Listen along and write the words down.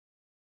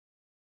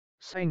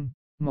Xanh,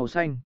 màu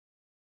xanh.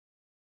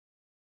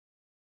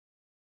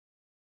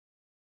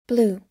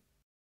 Blue.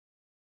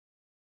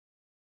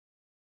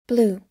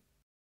 Blue.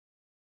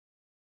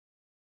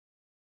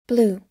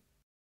 Blue.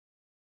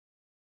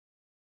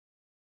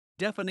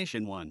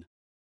 Definition 1.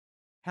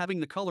 Having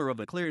the color of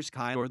a clear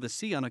sky or the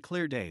sea on a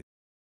clear day.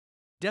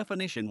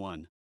 Definition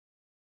 1.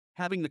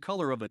 Having the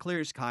color of a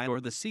clear sky or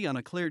the sea on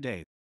a clear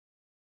day.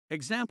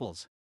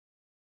 Examples.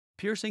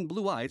 Piercing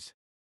blue eyes.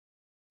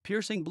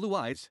 Piercing blue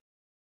eyes.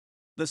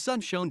 The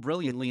sun shone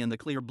brilliantly in the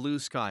clear blue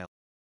sky.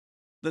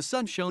 The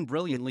sun shone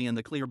brilliantly in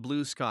the clear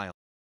blue sky.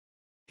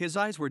 His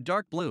eyes were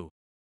dark blue.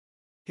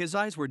 His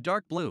eyes were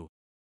dark blue.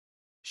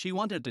 She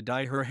wanted to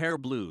dye her hair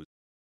blue.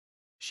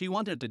 She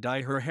wanted to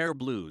dye her hair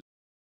blue.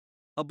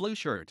 A blue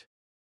shirt.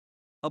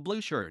 A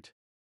blue shirt.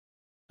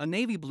 A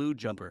navy blue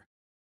jumper.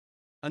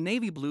 A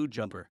navy blue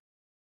jumper.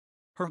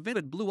 Her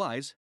vivid blue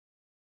eyes.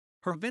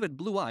 Her vivid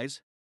blue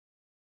eyes.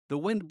 The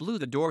wind blew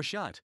the door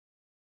shut.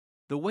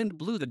 The wind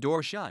blew the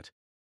door shut.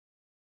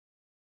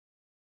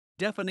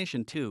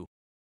 Definition 2.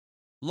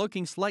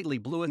 Looking slightly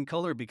blue in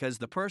color because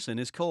the person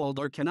is cold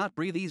or cannot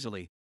breathe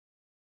easily.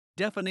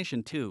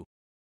 Definition 2.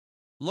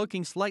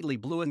 Looking slightly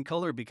blue in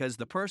color because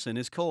the person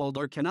is cold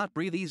or cannot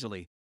breathe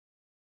easily.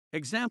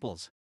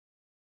 Examples.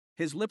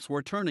 His lips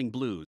were turning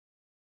blue.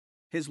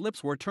 His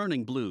lips were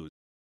turning blue.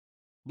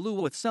 Blue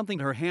with something,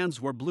 her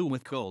hands were blue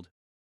with cold.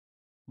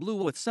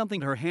 Blue with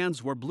something, her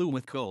hands were blue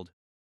with cold.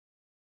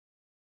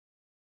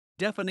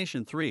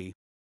 Definition 3.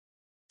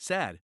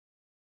 Sad.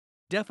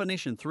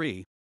 Definition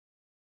 3.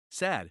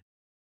 Sad.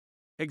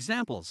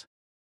 Examples.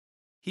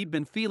 He'd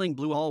been feeling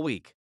blue all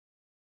week.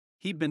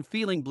 He'd been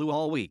feeling blue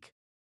all week.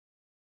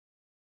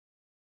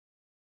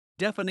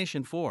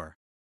 Definition 4.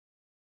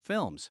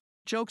 Films,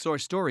 jokes or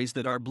stories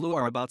that are blue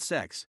are about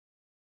sex.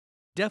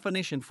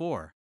 Definition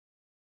 4.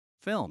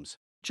 Films,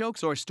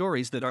 jokes or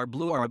stories that are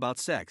blue are about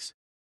sex.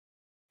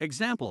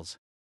 Examples.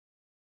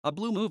 A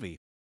blue movie.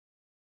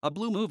 A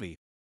blue movie.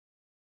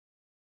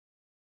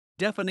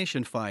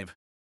 Definition 5.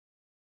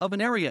 Of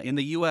an area in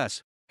the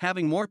U.S.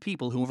 having more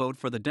people who vote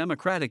for the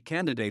Democratic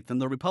candidate than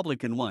the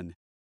Republican one.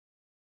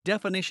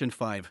 Definition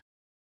 5.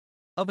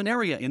 Of an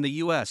area in the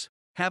U.S.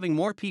 having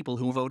more people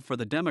who vote for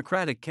the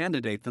Democratic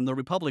candidate than the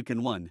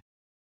Republican one.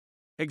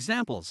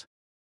 Examples.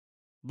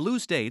 Blue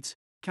states,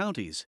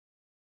 counties.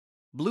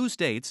 Blue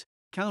states,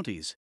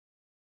 counties.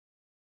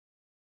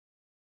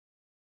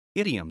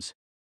 Idioms.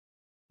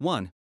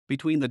 1.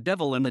 Between the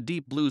devil and the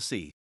deep blue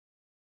sea.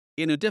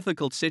 In a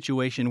difficult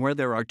situation where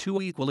there are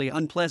two equally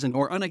unpleasant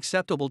or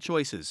unacceptable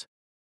choices.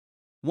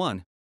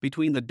 1.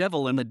 Between the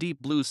devil and the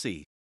deep blue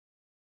sea.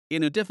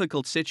 In a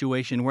difficult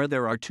situation where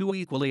there are two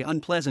equally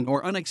unpleasant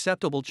or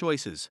unacceptable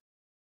choices.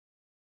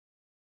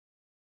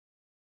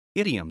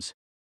 Idioms.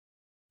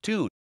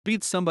 2.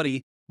 Beat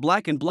somebody,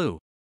 black and blue.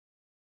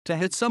 To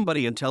hit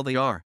somebody until they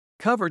are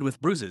covered with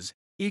bruises,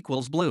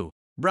 equals blue,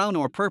 brown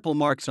or purple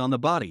marks on the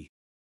body.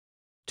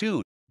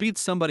 2. Beat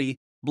somebody,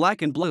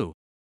 black and blue.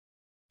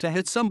 To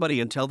hit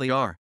somebody until they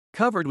are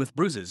covered with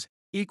bruises,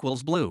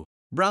 equals blue,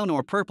 brown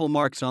or purple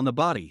marks on the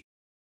body.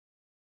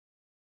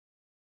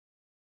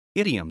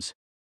 Idioms.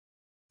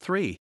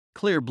 3.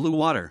 Clear blue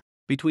water,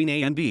 between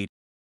A and B.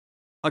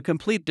 A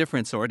complete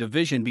difference or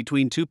division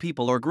between two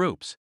people or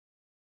groups.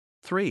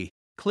 3.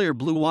 Clear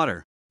blue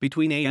water,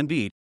 between A and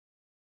B.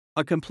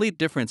 A complete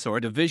difference or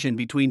division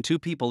between two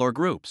people or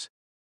groups.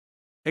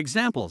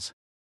 Examples.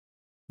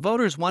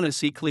 Voters want to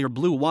see clear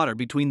blue water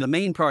between the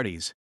main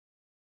parties.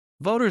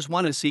 Voters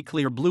want to see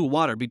clear blue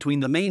water between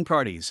the main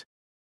parties.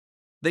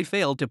 They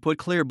failed to put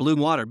clear blue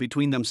water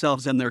between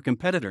themselves and their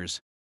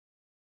competitors.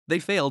 They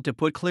failed to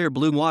put clear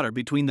blue water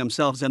between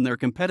themselves and their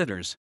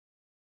competitors.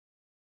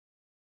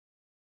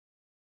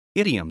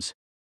 Idioms.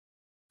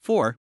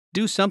 4.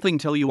 Do something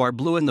till you are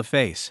blue in the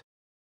face.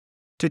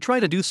 To try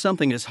to do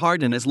something as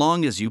hard and as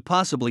long as you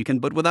possibly can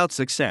but without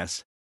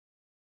success.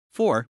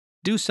 4.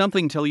 Do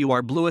something till you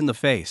are blue in the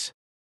face.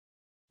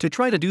 To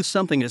try to do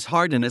something as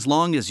hard and as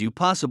long as you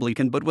possibly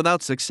can but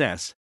without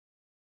success.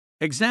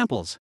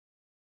 Examples.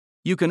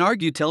 You can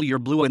argue till you're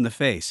blue in the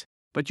face,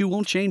 but you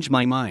won't change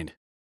my mind.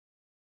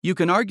 You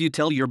can argue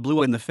till you're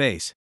blue in the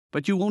face,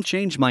 but you won't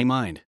change my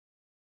mind.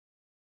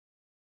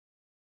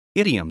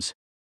 Idioms.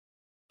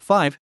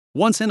 5.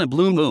 Once in a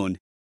blue moon.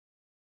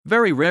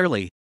 Very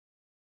rarely.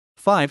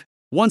 5.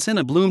 Once in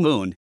a blue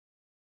moon.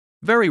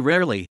 Very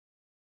rarely.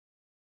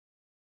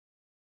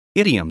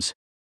 Idioms.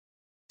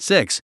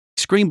 6.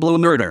 Scream blue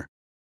murder.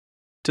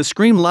 To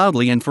scream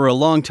loudly and for a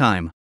long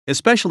time,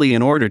 especially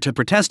in order to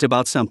protest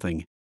about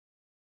something.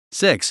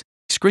 6.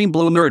 Scream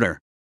blue murder.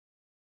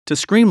 To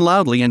scream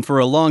loudly and for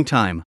a long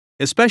time,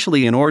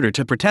 especially in order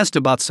to protest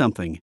about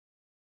something.